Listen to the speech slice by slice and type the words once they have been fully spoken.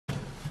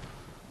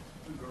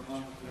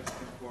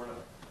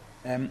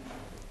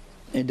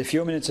In the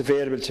few minutes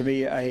available to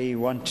me, I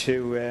want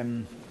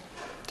to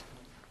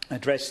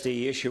address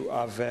the issue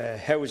of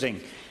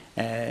housing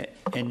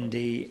in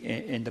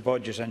the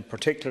budget, and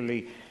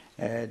particularly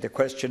the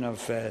question of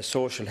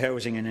social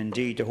housing, and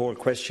indeed the whole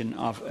question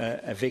of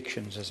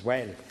evictions as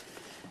well.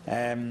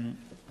 The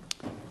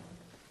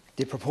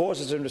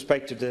proposals in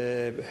respect of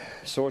the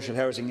social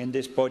housing in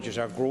this budget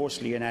are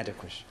grossly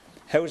inadequate.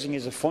 Housing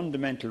is a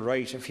fundamental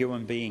right of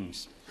human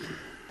beings,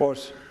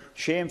 but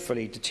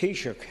shamefully the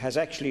Taoiseach has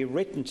actually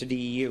written to the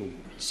EU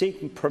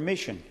seeking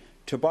permission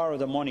to borrow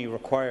the money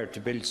required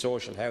to build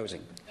social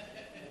housing.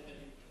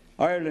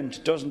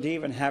 Ireland doesn't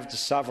even have the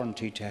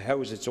sovereignty to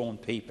house its own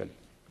people.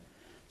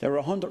 There are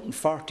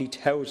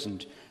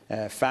 140,000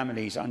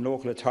 families on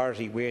local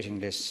authority waiting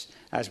lists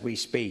as we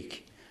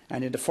speak,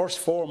 and in the first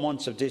 4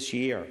 months of this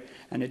year,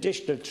 an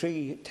additional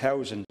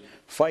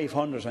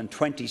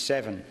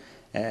 3,527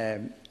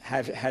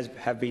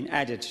 have been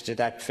added to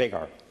that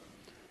figure.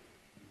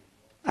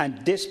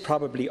 And this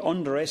probably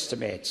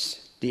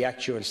underestimates the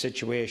actual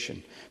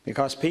situation,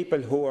 because people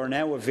who are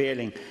now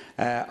availing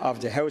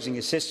of the housing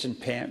assistance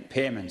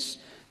payments,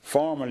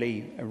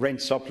 formerly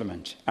rent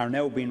supplement, are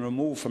now being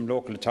removed from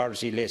local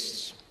authority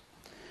lists.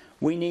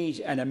 We need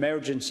an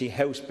emergency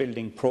house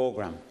building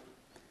programme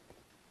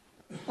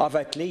of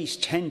at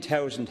least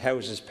 10,000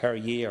 houses per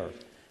year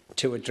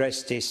to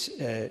address this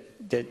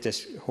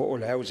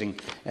whole housing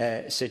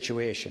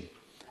situation.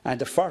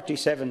 And the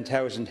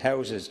 47,000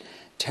 houses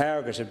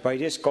targeted by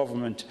this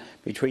government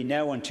between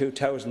now and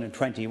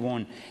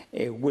 2021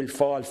 will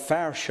fall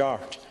far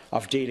short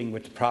of dealing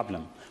with the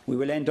problem. We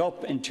will end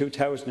up in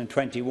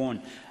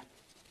 2021,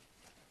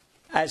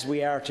 as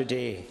we are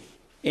today,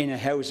 in a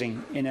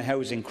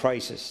housing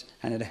crisis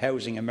and in a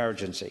housing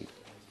emergency.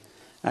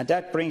 And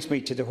that brings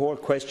me to the whole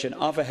question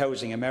of a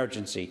housing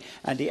emergency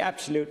and the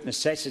absolute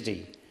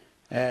necessity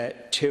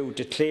to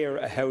declare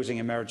a housing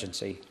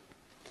emergency.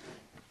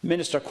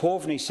 Minister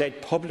Coveney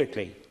said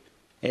publicly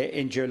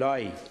in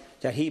July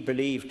that he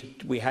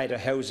believed we had a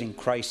housing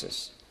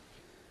crisis.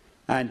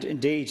 And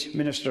indeed,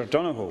 Minister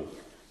Donoghue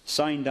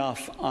signed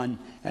off on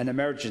an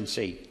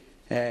emergency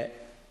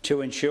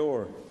to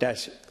ensure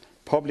that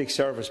public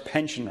service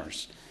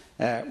pensioners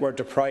were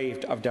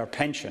deprived of their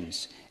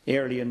pensions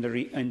early in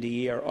the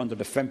year under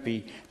the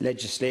FEMPI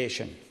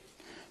legislation.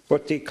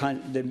 But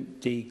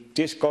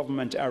this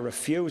government are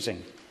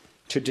refusing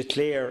to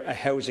declare a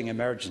housing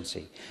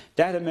emergency.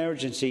 That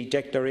emergency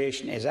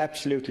declaration is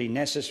absolutely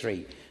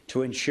necessary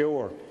to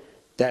ensure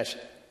that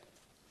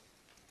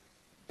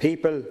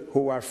people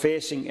who are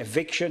facing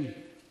eviction,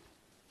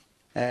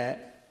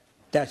 that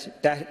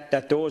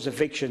those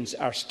evictions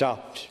are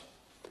stopped,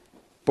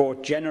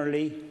 both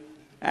generally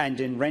and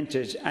in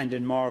rented and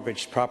in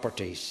mortgaged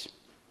properties.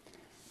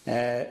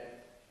 The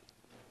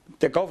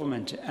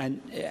government,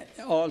 and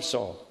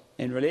also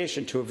in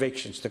relation to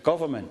evictions, the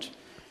government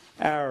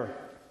are,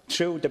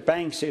 through the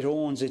banks it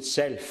owns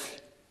itself,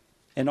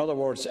 in other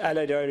words,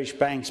 Allied Irish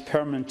Bank's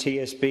permanent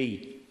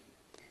TSB,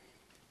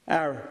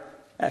 are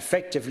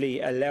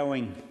effectively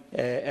allowing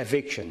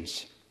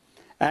evictions.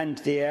 And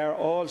they are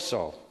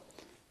also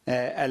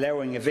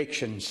allowing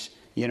evictions,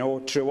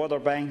 through other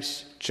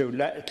banks,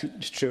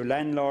 through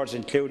landlords,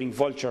 including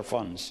vulture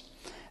funds.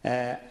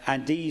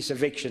 And these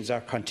evictions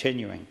are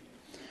continuing.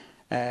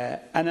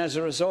 And as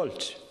a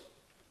result,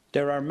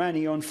 there are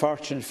many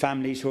unfortunate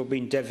families who have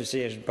been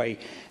devastated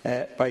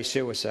by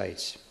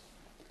suicides.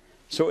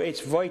 So it's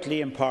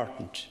vitally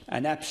important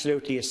and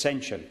absolutely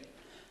essential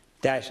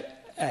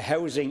that a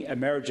housing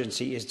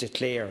emergency is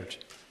declared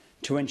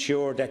to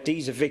ensure that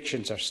these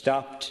evictions are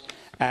stopped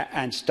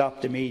and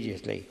stopped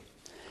immediately.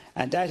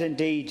 And that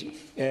indeed,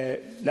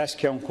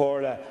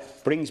 CLONLARA,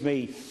 brings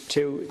me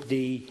to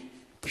the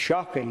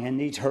shocking and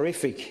indeed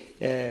horrific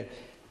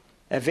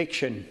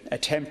eviction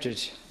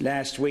attempted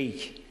last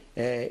week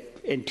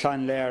in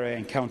CLONLARA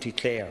in County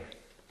Clare.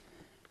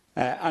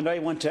 And I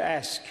want to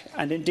ask,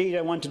 and indeed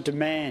I want to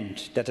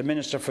demand, that the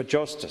Minister for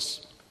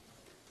Justice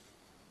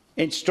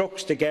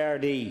instructs the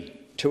Gardaí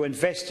to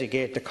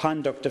investigate the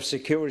conduct of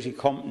security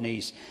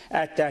companies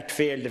at that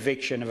failed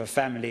eviction of a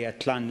family at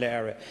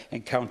CLONLARA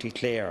in County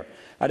Clare.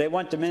 And I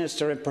want the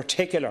Minister in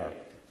particular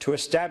to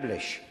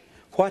establish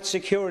what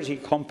security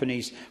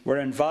companies were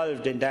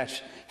involved in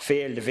that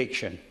failed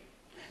eviction.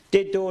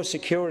 Did those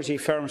security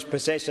firms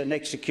possess an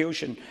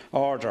execution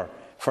order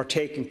for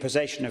taking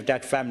possession of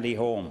that family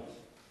home?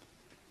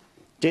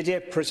 Did they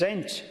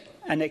present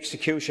an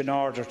execution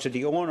order to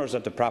the owners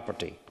of the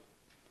property?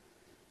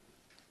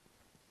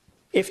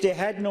 If they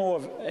had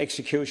no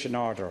execution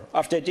order,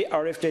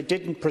 or if they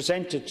didn't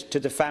present it to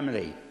the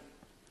family,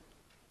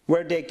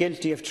 were they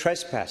guilty of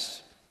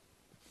trespass?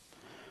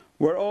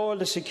 Were all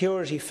the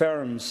security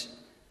firms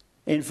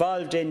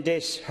involved in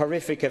this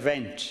horrific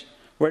event,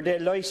 were they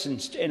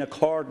licensed in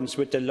accordance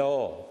with the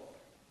law?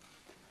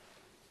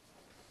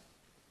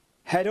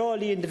 Had all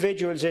the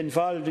individuals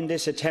involved in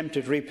this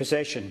attempted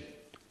repossession,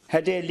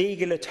 had they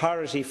legal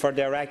authority for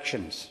their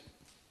actions?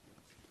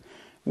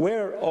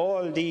 Were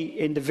all the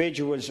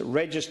individuals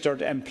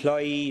registered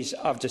employees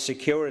of the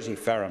security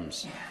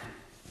firms?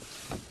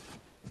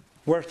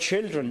 Were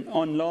children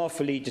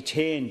unlawfully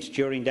detained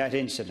during that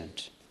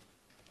incident?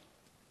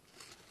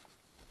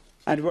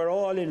 And were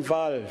all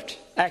involved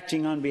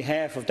acting on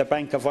behalf of the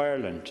Bank of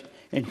Ireland,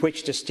 in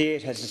which the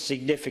state has a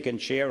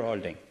significant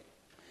shareholding?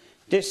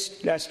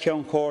 This last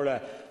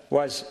CLONLARA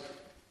was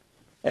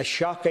a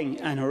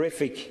shocking and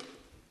horrific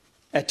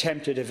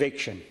attempted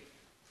eviction,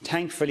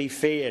 thankfully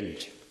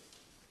failed.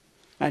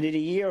 And in a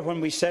year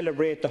when we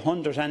celebrate the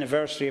 100th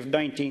anniversary of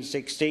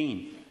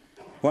 1916,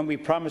 when we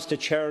promised to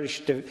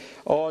cherish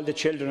all the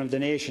children of the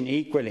nation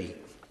equally,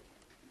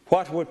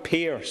 what would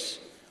Pearse,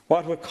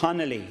 what would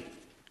Connolly,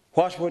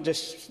 what would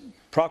the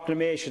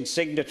proclamation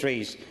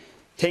signatories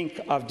think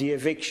of the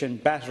eviction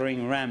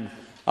battering ram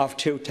of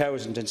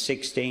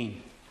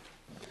 2016?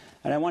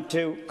 And I want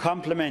to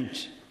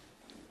compliment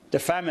the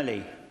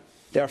family,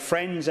 their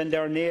friends and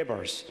their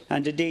neighbours,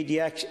 and indeed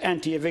the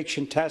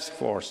anti-eviction task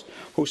force,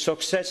 who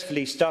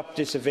successfully stopped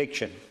this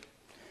eviction.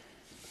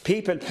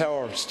 People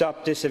power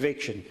stopped this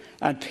eviction,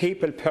 and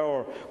people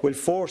power will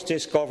force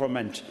this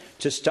government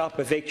to stop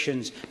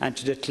evictions and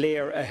to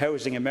declare a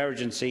housing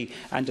emergency.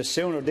 And the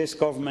sooner this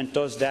government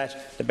does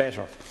that, the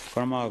better.